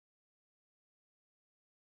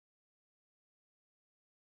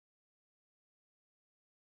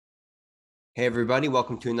Hey, everybody.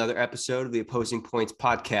 Welcome to another episode of the Opposing Points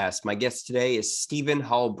podcast. My guest today is Stephen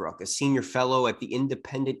Halbrook, a senior fellow at the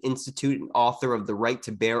Independent Institute and author of The Right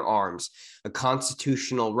to Bear Arms, a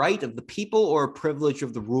constitutional right of the people or a privilege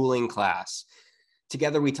of the ruling class.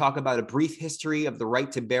 Together, we talk about a brief history of the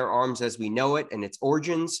right to bear arms as we know it and its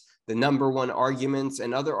origins, the number one arguments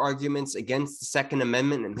and other arguments against the Second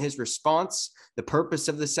Amendment and his response, the purpose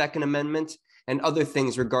of the Second Amendment, and other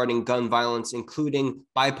things regarding gun violence, including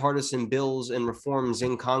bipartisan bills and reforms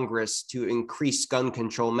in Congress to increase gun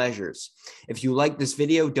control measures. If you like this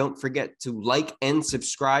video, don't forget to like and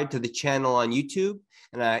subscribe to the channel on YouTube.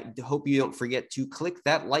 And I hope you don't forget to click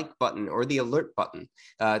that like button or the alert button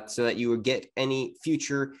so that you will get any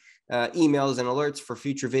future emails and alerts for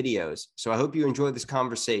future videos. So I hope you enjoy this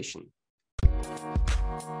conversation.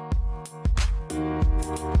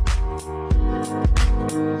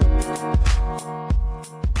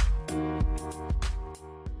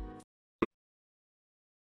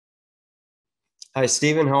 Hi,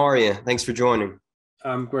 Stephen. How are you? Thanks for joining.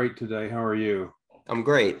 I'm great today. How are you? I'm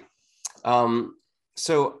great.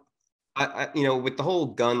 So, with the whole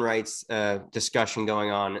gun rights discussion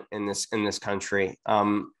going on in this country,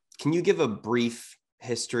 can you give a brief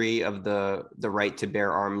history of the right to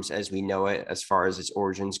bear arms as we know it, as far as its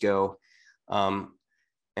origins go,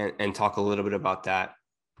 and talk a little bit about that?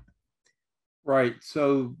 Right.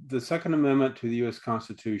 So the Second Amendment to the U.S.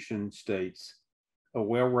 Constitution states a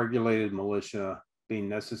well-regulated militia being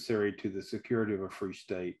necessary to the security of a free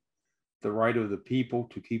state, the right of the people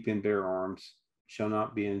to keep and bear arms shall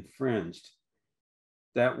not be infringed.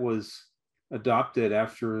 That was adopted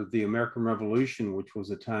after the American Revolution, which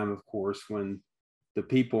was a time, of course, when the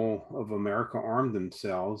people of America armed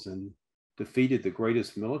themselves and defeated the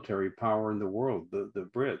greatest military power in the world, the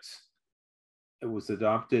Brits. It was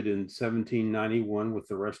adopted in 1791 with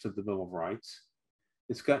the rest of the Bill of Rights.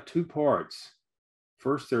 It's got two parts.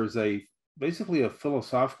 First, there's basically a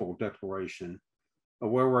philosophical declaration. A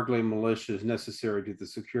well-regulated militia is necessary to the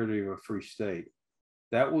security of a free state.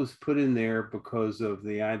 That was put in there because of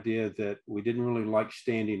the idea that we didn't really like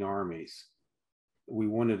standing armies. We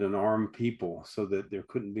wanted an armed people so that there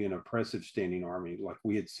couldn't be an oppressive standing army like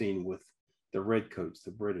we had seen with the Redcoats, the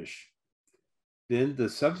British. Then the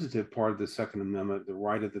substantive part of the Second Amendment, the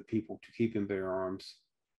right of the people to keep and bear arms.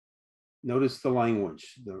 Notice the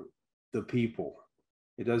language, the people.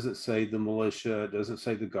 It doesn't say the militia, it doesn't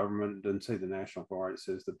say the government, it doesn't say the National Guard, it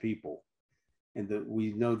says the people. And that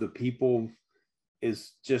we know the people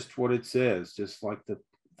is just what it says, just like the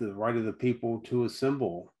right of the people to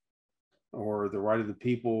assemble, or the right of the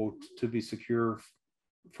people to be secure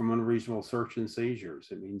from unreasonable search and seizures.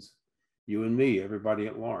 It means you and me, everybody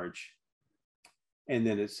at large. And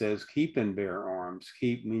then it says keep and bear arms.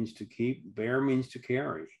 Keep means to keep, bear means to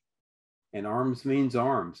carry. And arms means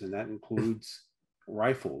arms, and that includes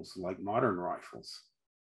rifles, like modern rifles.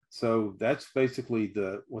 So that's basically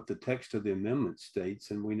what the text of the amendment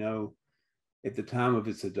states. And we know at the time of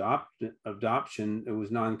its adoption, it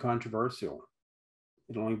was non-controversial.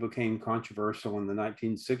 It only became controversial in the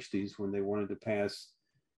 1960s when they wanted to pass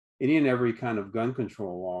any and every kind of gun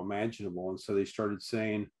control law imaginable. And so they started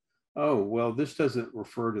saying, oh, well, this doesn't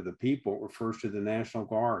refer to the people, it refers to the National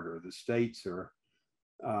Guard or the states,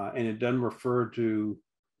 and it doesn't refer to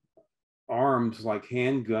arms like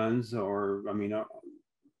handguns, or,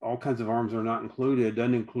 all kinds of arms are not included. It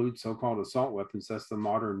doesn't include so-called assault weapons. That's the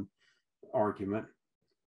modern argument.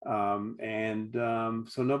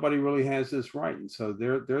 So nobody really has this right. And so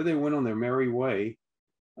there they went on their merry way.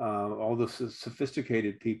 All the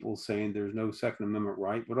sophisticated people saying there's no Second Amendment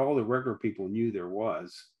right, but all the regular people knew there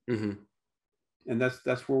was. Mm-hmm. And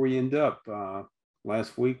that's where we end up.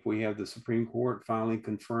 Last week, we have the Supreme Court finally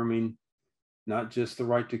confirming not just the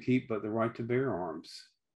right to keep, but the right to bear arms.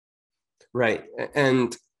 Right.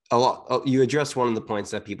 And you address one of the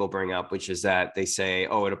points that people bring up, which is that they say,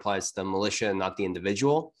 oh, it applies to the militia and not the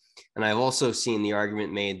individual. And I've also seen the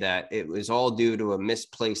argument made that it was all due to a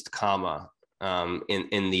misplaced comma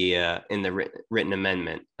in the written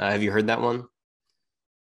amendment. Have you heard that one?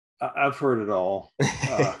 I've heard it all.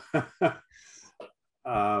 I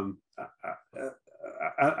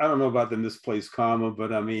don't know about the misplaced comma,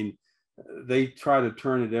 but they try to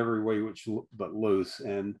turn it every way but loose.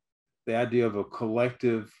 And the idea of a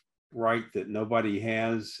collective right that nobody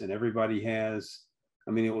has and everybody has,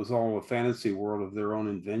 it was all a fantasy world of their own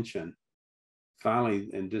invention.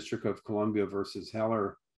 Finally, in District of Columbia versus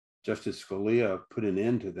Heller, Justice Scalia put an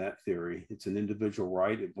end to that theory. It's an individual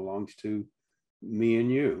right. It belongs to me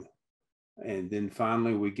and you. And then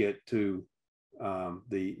finally, we get to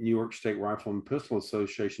the New York State Rifle and Pistol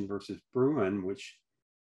Association versus Bruen, which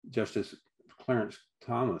Justice Clarence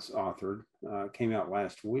Thomas authored, came out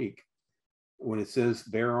last week. When it says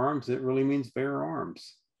bear arms, it really means bear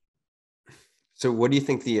arms. So what do you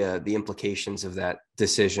think the implications of that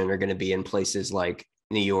decision are going to be in places like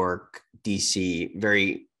New York, DC,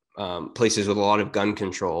 very places with a lot of gun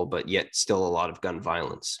control, but yet still a lot of gun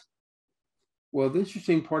violence? Well, the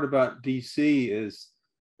interesting part about DC is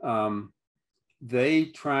they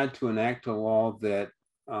tried to enact a law that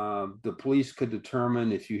the police could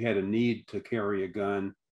determine if you had a need to carry a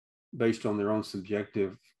gun based on their own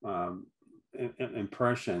subjective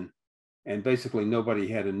impression. And basically nobody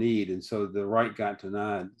had a need. And so the right got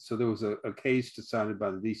denied. So there was a case decided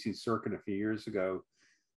by the DC Circuit a few years ago,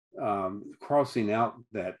 crossing out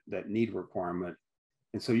that need requirement.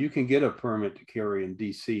 And so you can get a permit to carry in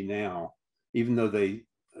DC now, even though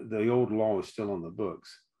the old law is still on the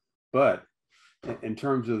books. But in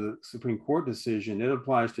terms of the Supreme Court decision, it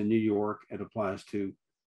applies to New York, it applies to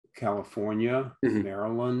California, mm-hmm.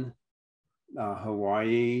 Maryland,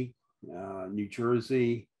 Hawaii, New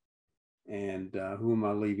Jersey, and who am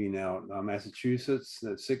I leaving out? Massachusetts.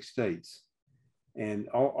 That's 6 states. And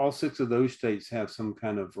all 6 of those states have some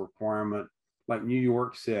kind of requirement, like New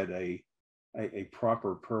York said, a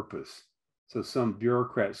proper purpose. So some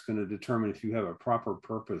bureaucrat's going to determine if you have a proper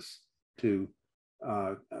purpose to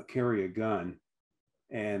carry a gun.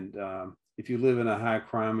 And if you live in a high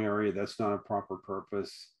crime area, that's not a proper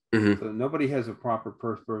purpose. Mm-hmm. So nobody has a proper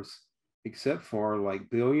purpose except for like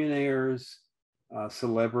billionaires,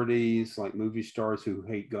 celebrities, like movie stars who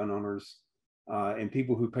hate gun owners, and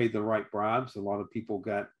people who paid the right bribes. A lot of people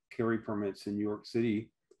got carry permits in New York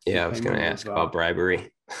City. Yeah, I was going to ask about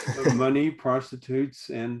bribery. Money, prostitutes,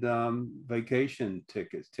 and vacation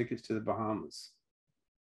tickets to the Bahamas.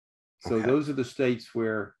 So okay. Those are the states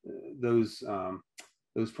where those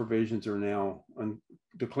provisions are now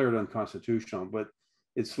declared unconstitutional. But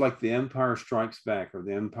it's like the Empire Strikes Back or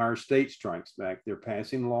the Empire State Strikes Back. They're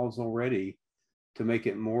passing laws already to make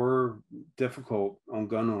it more difficult on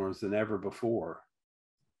gun owners than ever before.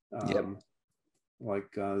 Yep.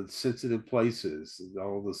 Like sensitive places,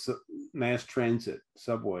 all the mass transit,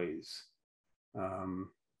 subways,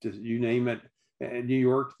 just you name it. In New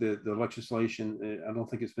York, the legislation, I don't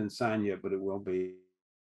think it's been signed yet, but it will be.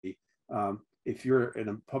 If you're in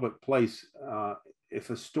a public place, if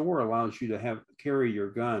a store allows you to carry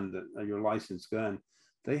your gun, your licensed gun,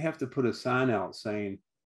 they have to put a sign out saying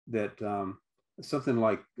that something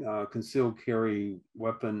like concealed carry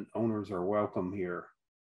weapon owners are welcome here.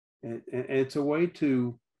 And it's a way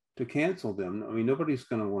to cancel them. I mean, nobody's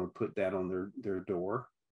going to want to put that on their door.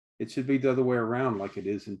 It should be the other way around, like it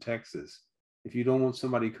is in Texas. If you don't want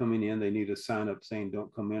somebody coming in, they need a sign up saying,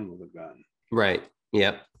 don't come in with a gun. Right.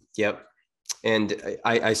 Yep. And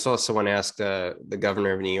I saw someone ask the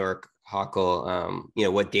governor of New York, Hochul,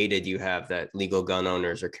 what data do you have that legal gun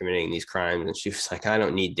owners are committing these crimes? And she was like, I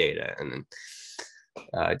don't need data. And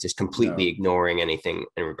then just completely ignoring anything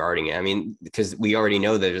regarding it. I mean, because we already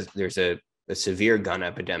know that there's a severe gun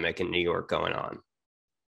epidemic in New York going on.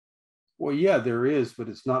 Well, yeah, there is, but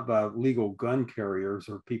it's not by legal gun carriers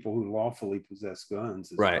or people who lawfully possess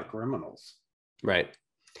guns. It's right. By criminals. Right.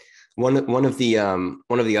 One of the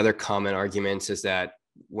other common arguments is that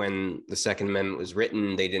when the Second Amendment was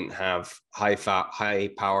written, they didn't have high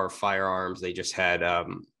power firearms. They just had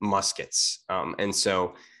muskets, and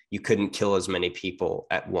so you couldn't kill as many people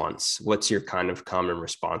at once. What's your kind of common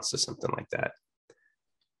response to something like that?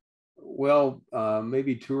 Well,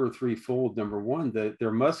 maybe 2 or 3 fold. Number one,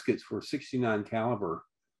 their muskets were 69 caliber.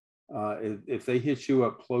 If they hit you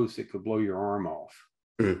up close, it could blow your arm off.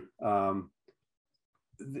 Mm-hmm.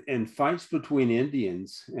 In fights between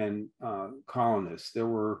Indians and colonists, there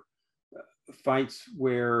were fights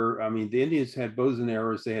where, the Indians had bows and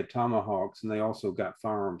arrows, they had tomahawks, and they also got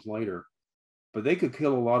firearms later. But they could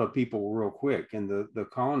kill a lot of people real quick. And the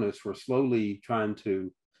colonists were slowly trying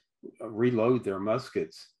to reload their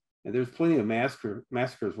muskets. And there's plenty of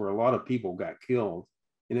massacres where a lot of people got killed,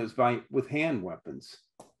 and it was with hand weapons.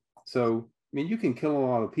 So, you can kill a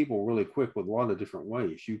lot of people really quick with a lot of different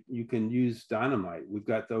ways. You can use dynamite. We've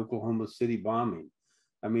got the Oklahoma City bombing.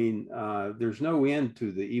 There's no end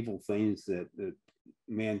to the evil things that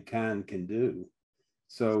mankind can do.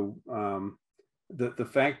 So the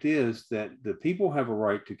fact is that the people have a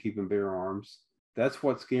right to keep and bear arms. That's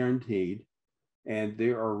what's guaranteed. And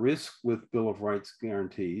there are risks with Bill of Rights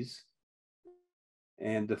guarantees.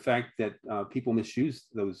 And the fact that people misuse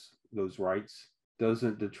those rights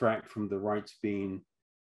doesn't detract from the rights being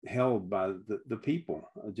held by the people.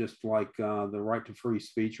 Just like the right to free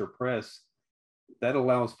speech or press, that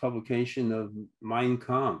allows publication of Mein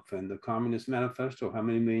Kampf and the Communist Manifesto. How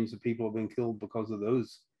many millions of people have been killed because of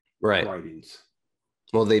those Right. writings.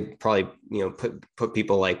 Well, they probably, put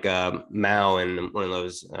people like Mao in one of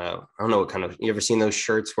those. I don't know what kind of. You ever seen those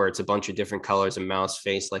shirts where it's a bunch of different colors of Mao's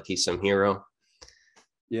face, like he's some hero?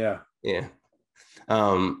 Yeah. Yeah.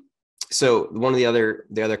 Um, so one of the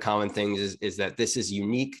other common things is that this is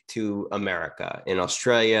unique to America. In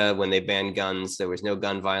Australia, when they banned guns, there was no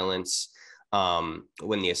gun violence.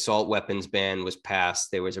 When the assault weapons ban was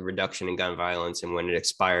passed, there was a reduction in gun violence, and when it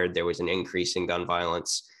expired, there was an increase in gun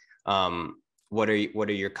violence. What are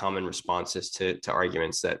your common responses to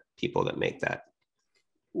arguments that people that make that?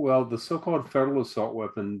 Well, the so-called federal assault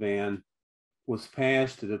weapon ban was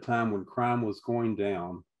passed at a time when crime was going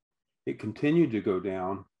down. It continued to go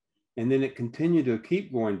down, and then it continued to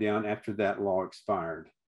keep going down after that law expired.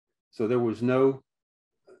 So there was no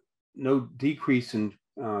decrease in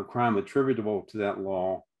crime attributable to that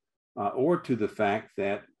law, or to the fact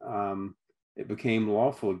that it became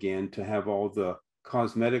lawful again to have all the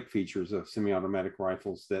cosmetic features of semi-automatic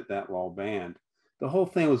rifles that law banned. The whole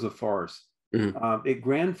thing was a farce. Mm-hmm. It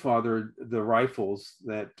grandfathered the rifles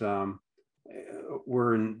that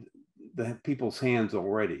were in the people's hands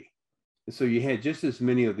already. So you had just as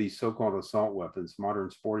many of these so-called assault weapons,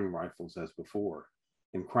 modern sporting rifles, as before,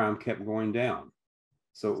 and crime kept going down.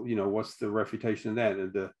 So, what's the refutation of that?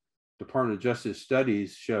 And the Department of Justice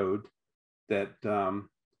studies showed that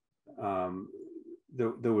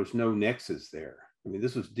there was no nexus there. I mean,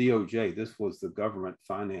 this was DOJ. This was the government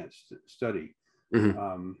financed study.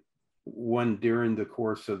 Mm-hmm. One during the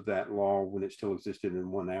course of that law when it still existed,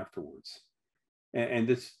 and one afterwards.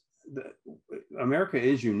 And America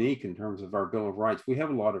is unique in terms of our Bill of Rights. We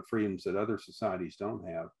have a lot of freedoms that other societies don't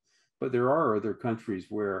have, but there are other countries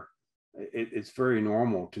where it's very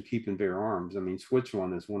normal to keep and bear arms. I mean,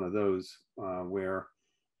 Switzerland is one of those where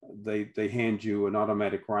they hand you an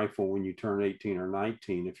automatic rifle when you turn 18 or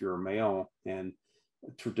 19 if you're a male, and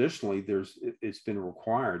traditionally it's been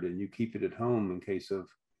required, and you keep it at home in case of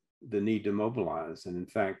the need to mobilize. And in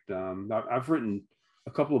fact, I've written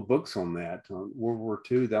a couple of books on that. World War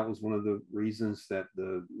II, that was one of the reasons that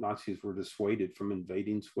the Nazis were dissuaded from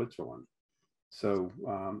invading Switzerland. So,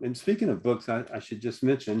 and speaking of books, I should just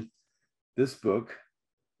mention this book,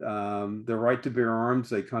 The Right to Bear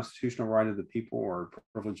Arms, A Constitutional Right of the People or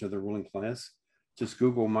Privilege of the Ruling Class. Just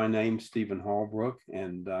Google my name, Stephen Halbrook,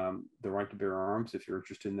 and The Right to Bear Arms if you're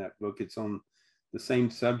interested in that book. It's on the same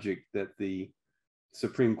subject that the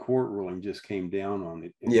Supreme Court ruling just came down on.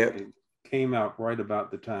 It came out right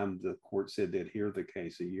about the time the court said they'd hear the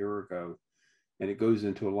case a year ago, and it goes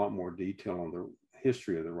into a lot more detail on the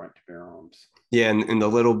history of the right to bear arms. Yeah, and the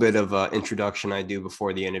little bit of introduction I do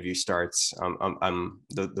before the interview starts,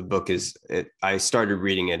 the book is I started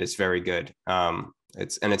reading it. It's very good.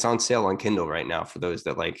 It's on sale on Kindle right now for those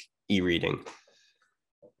that like e-reading.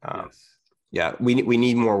 Yes. Yeah, we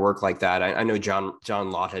need more work like that. I know John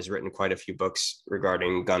Lott has written quite a few books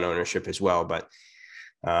regarding gun ownership as well, but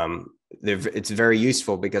it's very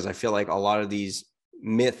useful because I feel like a lot of these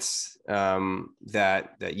myths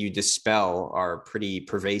that you dispel are pretty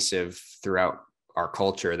pervasive throughout our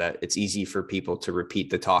culture, that it's easy for people to repeat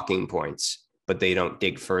the talking points, but they don't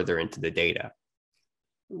dig further into the data.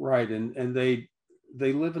 Right. And they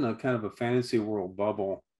live in a kind of a fantasy world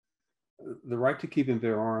bubble. The right to keep and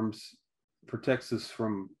bear arms protects us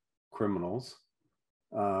from criminals.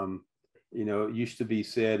 It used to be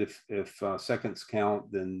said if seconds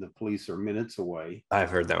count, then the police are minutes away. I've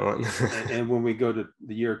heard that one. and when we go to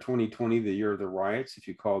the year 2020, the year of the riots, if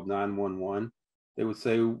you called 911, they would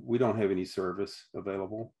say, we don't have any service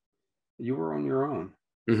available. You were on your own.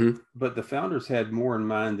 Mm-hmm. But the founders had more in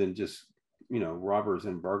mind than just, robbers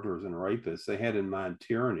and burglars and rapists. They had in mind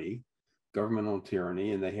tyranny, governmental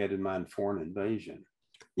tyranny, and they had in mind foreign invasion.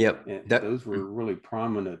 Yep. And those were really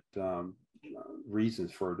prominent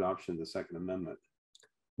reasons for adoption of the Second Amendment.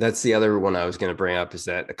 That's the other one I was going to bring up, is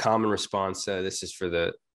that a common response, this is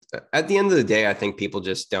at the end of the day, I think people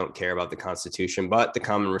just don't care about the Constitution, but the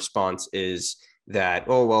common response is that,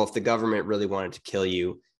 oh, well, if the government really wanted to kill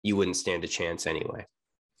you, you wouldn't stand a chance anyway.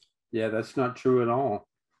 Yeah, that's not true at all.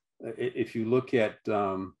 If you look at,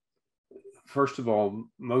 first of all,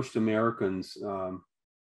 most Americans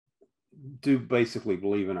do basically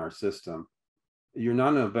believe in our system. You're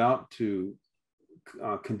not about to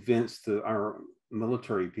convince our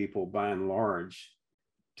military people, by and large,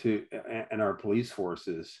 and our police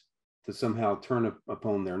forces to somehow turn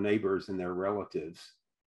upon their neighbors and their relatives,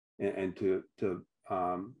 and to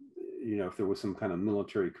if there was some kind of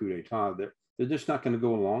military coup d'etat, they're just not going to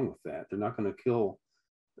go along with that. They're not going to kill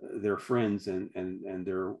their friends and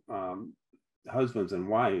their husbands and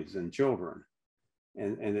wives and children.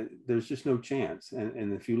 And there's just no chance.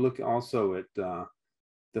 And if you look also at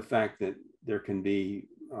the fact that there can be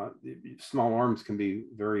small arms can be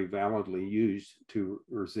very validly used to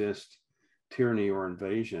resist tyranny or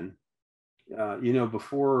invasion.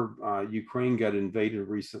 Before Ukraine got invaded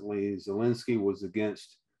recently, Zelensky was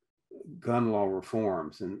against gun law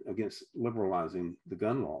reforms and against liberalizing the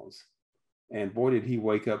gun laws. And boy, did he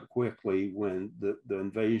wake up quickly when the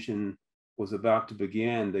invasion was about to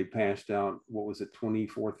begin. They passed out,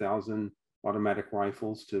 24,000 automatic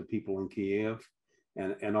rifles to people in Kiev.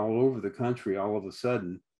 And all over the country, all of a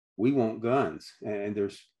sudden, we want guns. And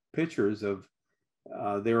there's pictures of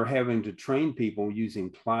they're having to train people using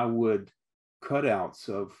plywood cutouts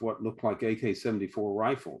of what looked like AK-74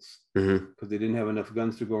 rifles because they didn't have enough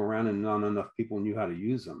guns to go around and not enough people knew how to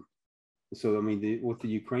use them. So, I mean, what the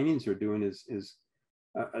Ukrainians are doing is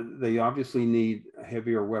they obviously need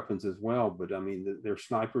heavier weapons as well, but I mean, their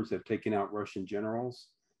snipers have taken out Russian generals.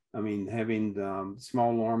 I mean, having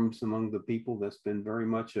small arms among the people, that's been very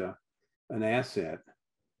much an asset.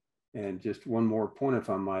 And just one more point, if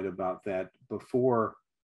I might, about that. Before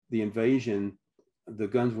the invasion, the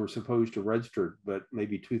guns were supposed to register, but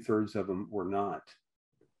maybe 2/3 of them were not.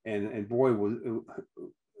 And boy,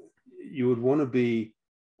 you would want to be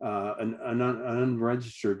an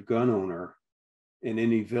unregistered gun owner in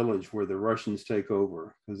any village where the Russians take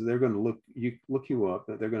over, because they're going to look you up.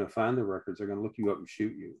 They're going to find the records. They're going to look you up and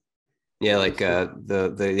shoot you. Yeah, like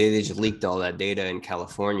they just leaked all that data in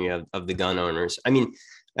California of the gun owners. I mean,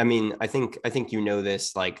 I think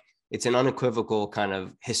this, like, it's an unequivocal kind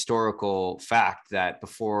of historical fact that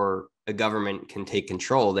before a government can take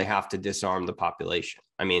control, they have to disarm the population.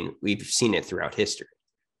 I mean, we've seen it throughout history.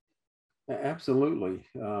 Absolutely.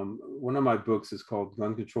 One of my books is called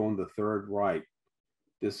Gun Control in the Third Reich: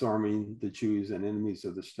 Disarming the Jews and Enemies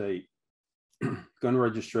of the State. Gun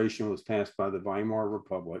registration was passed by the Weimar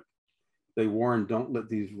Republic. They warned, don't let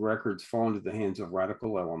these records fall into the hands of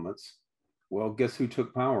radical elements. Well, guess who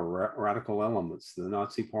took power? Radical elements, the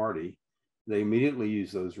Nazi Party. They immediately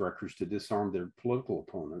used those records to disarm their political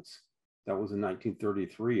opponents. That was in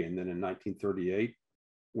 1933. And then in 1938,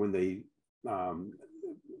 when they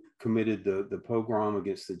committed the pogrom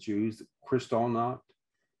against the Jews, Kristallnacht,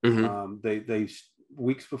 they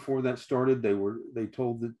weeks before that started, they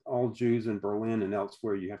told all Jews in Berlin and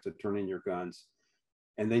elsewhere, you have to turn in your guns.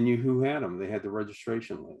 And they knew who had them. They had the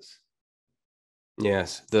registration list.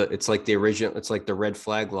 Yes, it's like the red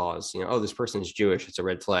flag laws. Oh, this person is Jewish, it's a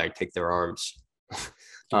red flag, take their arms.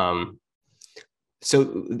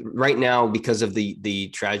 So right now, because of the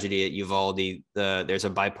tragedy at Uvalde, there's a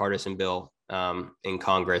bipartisan bill in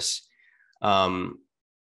Congress. Are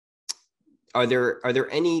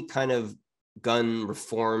there any kind of gun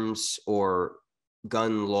reforms or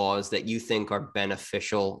gun laws that you think are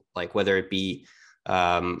beneficial, like whether it be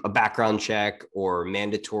a background check or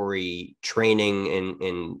mandatory training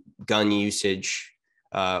in gun usage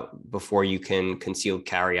before you can concealed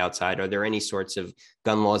carry outside? Are there any sorts of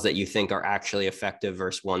gun laws that you think are actually effective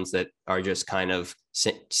versus ones that are just kind of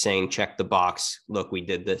saying, check the box, look, we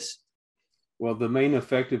did this? Well, the main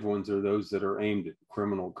effective ones are those that are aimed at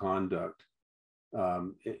criminal conduct.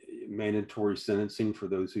 Mandatory sentencing for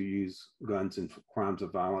those who use guns in crimes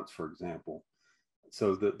of violence, for example.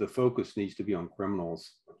 So the focus needs to be on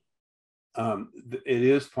criminals. It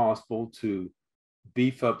is possible to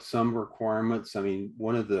beef up some requirements. I mean,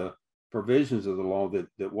 one of the provisions of the law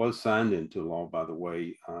that was signed into law, by the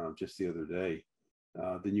way, just the other day,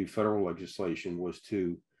 the new federal legislation was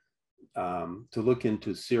to look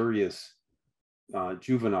into serious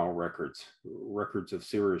juvenile records of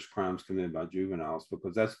serious crimes committed by juveniles,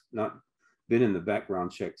 because that's not been in the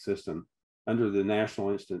background check system. Under the National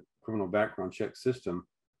Instant Criminal Background Check System,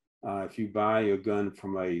 if you buy a gun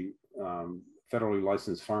from a federally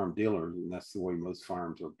licensed firearm dealer, and that's the way most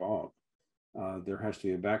firearms are bought, there has to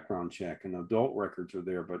be a background check, and adult records are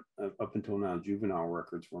there, but up until now, juvenile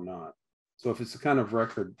records were not. So if it's the kind of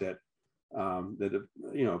record that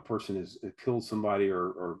a person has killed somebody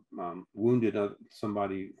or wounded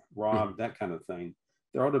somebody, robbed, that kind of thing,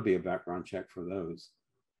 there ought to be a background check for those.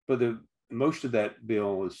 But most of that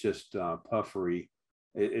bill is just puffery.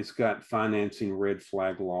 It's got financing red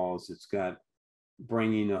flag laws. It's got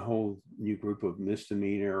bringing a whole new group of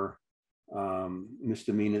misdemeanors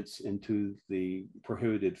into the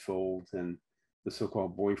prohibited fold, and the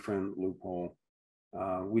so-called boyfriend loophole.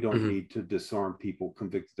 We don't need to disarm people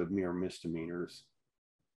convicted of mere misdemeanors.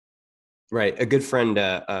 Right. A good friend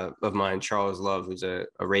of mine, Charles Love, who's a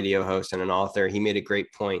radio host and an author, he made a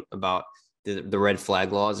great point about the red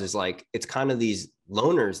flag laws is like, it's kind of these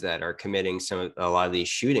loners that are committing a lot of these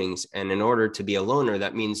shootings. And in order to be a loner,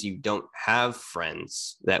 that means you don't have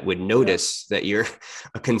friends that would notice that you're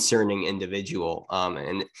a concerning individual.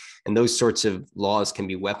 And those sorts of laws can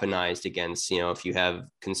be weaponized against, if you have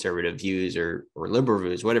conservative views or liberal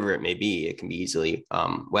views, whatever it may be, it can be easily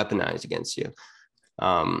weaponized against you.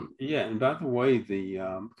 And by the way,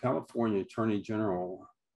 the California Attorney General,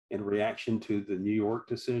 in reaction to the New York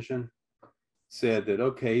decision, said that,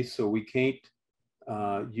 okay, so we can't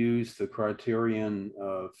use the criterion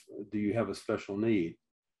of do you have a special need,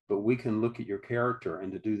 but we can look at your character.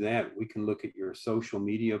 And to do that, we can look at your social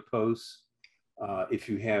media posts. If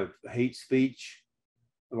you have hate speech,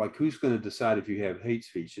 like who's going to decide if you have hate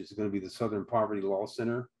speech? Is it going to be the Southern Poverty Law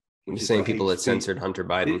Center? The same people that censored Hunter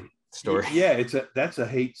Biden story. Yeah, that's a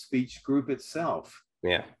hate speech group itself.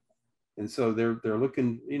 Yeah. And so they're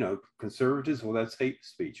looking, conservatives, well, that's hate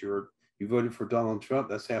speech. You voted for Donald Trump,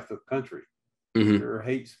 that's half the country. Mm-hmm. You're a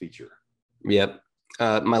hate speecher. Yep.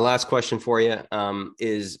 My last question for you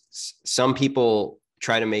is, some people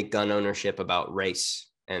try to make gun ownership about race,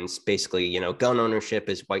 and basically, gun ownership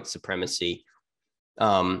is white supremacy.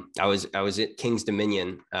 I was at King's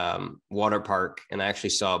Dominion water park, and I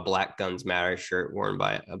actually saw a Black Guns Matter shirt worn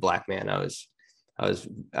by a Black man. It's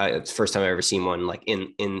the first time I've ever seen one like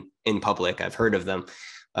in public. I've heard of them,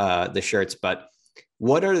 the shirts, but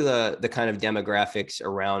what are the kind of demographics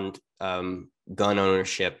around gun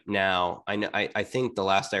ownership now? I think the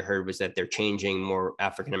last I heard was that they're changing. More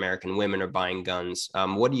African-American women are buying guns.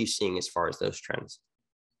 What are you seeing as far as those trends?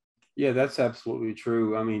 Yeah, that's absolutely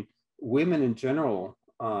true. I mean, women in general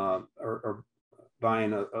are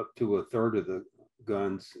buying up to a third of the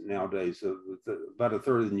guns nowadays. About a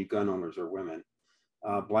third of the new gun owners are women.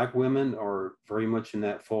 Black women are very much in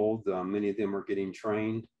that fold. Many of them are getting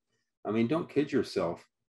trained. I mean, don't kid yourself.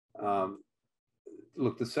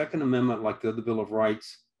 Look, the Second Amendment, like the other Bill of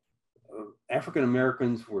Rights, African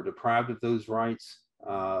Americans were deprived of those rights.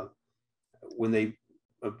 When they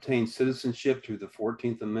obtained citizenship through the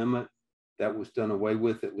 14th Amendment, that was done away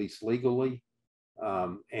with, at least legally.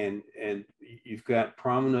 And you've got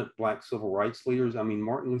prominent Black civil rights leaders. I mean,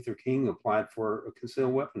 Martin Luther King applied for a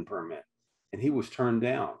concealed weapon permit, and he was turned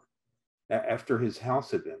down after his house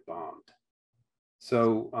had been bombed.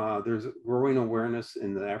 So there's a growing awareness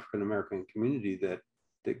in the African American community that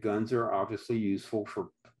guns are obviously useful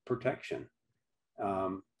for protection.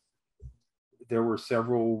 There were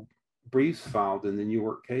several briefs filed in the New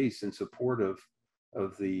York case in support of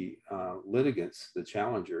the litigants, the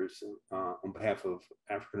challengers, on behalf of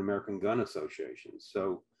African American gun associations.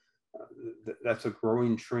 So that's a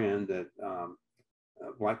growing trend that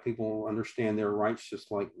Black people understand their rights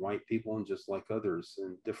just like white people and just like others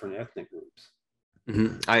in different ethnic groups.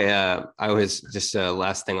 Mm-hmm. I was just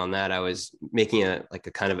last thing on that. I was making a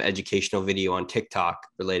kind of educational video on TikTok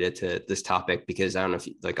related to this topic, because I don't know if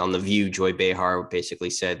like on The View, Joy Behar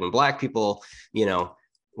basically said, when Black people,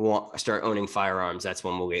 start owning firearms, that's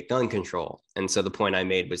when we'll get gun control. And so the point I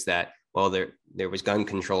made was that, well, there was gun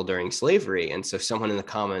control during slavery. And so someone in the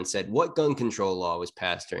comments said, what gun control law was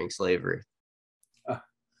passed during slavery?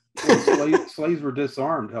 Well, slaves were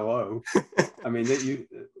disarmed. Hello. I mean,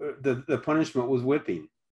 the punishment was whipping.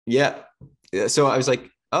 Yeah. So I was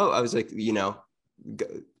like,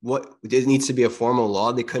 what, there needs to be a formal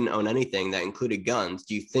law. They couldn't own anything that included guns.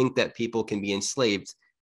 Do you think that people can be enslaved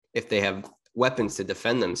if they have weapons to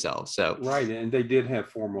defend themselves? So right, and they did have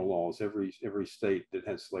formal laws. Every state that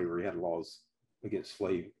had slavery had laws against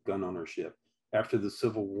slave gun ownership. After the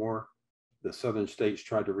Civil War, the southern states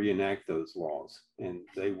tried to reenact those laws, and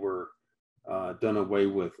they were done away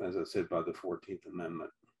with, as I said, by the 14th Amendment.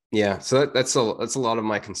 Yeah, so that's a lot of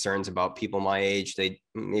my concerns about people my age. They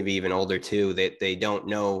maybe even older too. They don't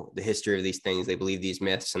know the history of these things. They believe these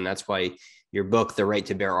myths, and that's why your book, The Right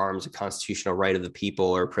to Bear Arms: A Constitutional Right of the People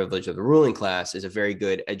or Privilege of the Ruling Class, is a very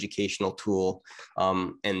good educational tool,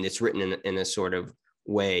 and it's written in a sort of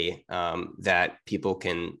way that people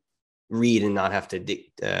can read and not have to.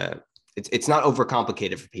 It's not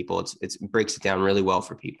overcomplicated for people. It breaks it down really well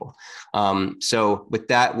for people. So with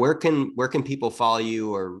that, where can people follow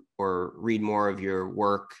you or read more of your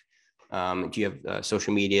work? Do you have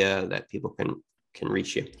social media that people can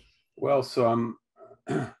reach you? Well, so I'm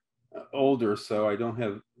older, so I don't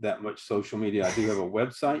have that much social media. I do have a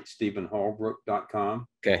website, stephenhalbrook.com.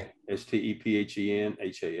 Okay.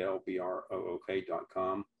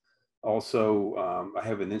 STEPHENHALBROOK.com. Also, I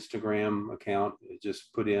have an Instagram account.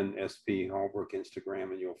 Just put in SP Halbrook Instagram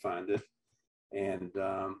and you'll find it. And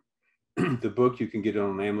the book, you can get it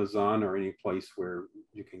on Amazon or any place where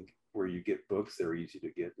you get books. They're easy to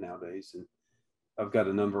get nowadays. And I've got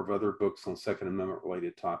a number of other books on Second Amendment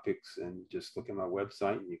related topics, and just look at my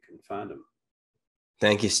website and you can find them.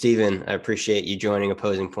 Thank you, Stephen. I appreciate you joining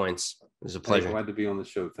Opposing Points. It was a pleasure. Glad to be on the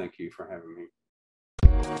show. Thank you for having me.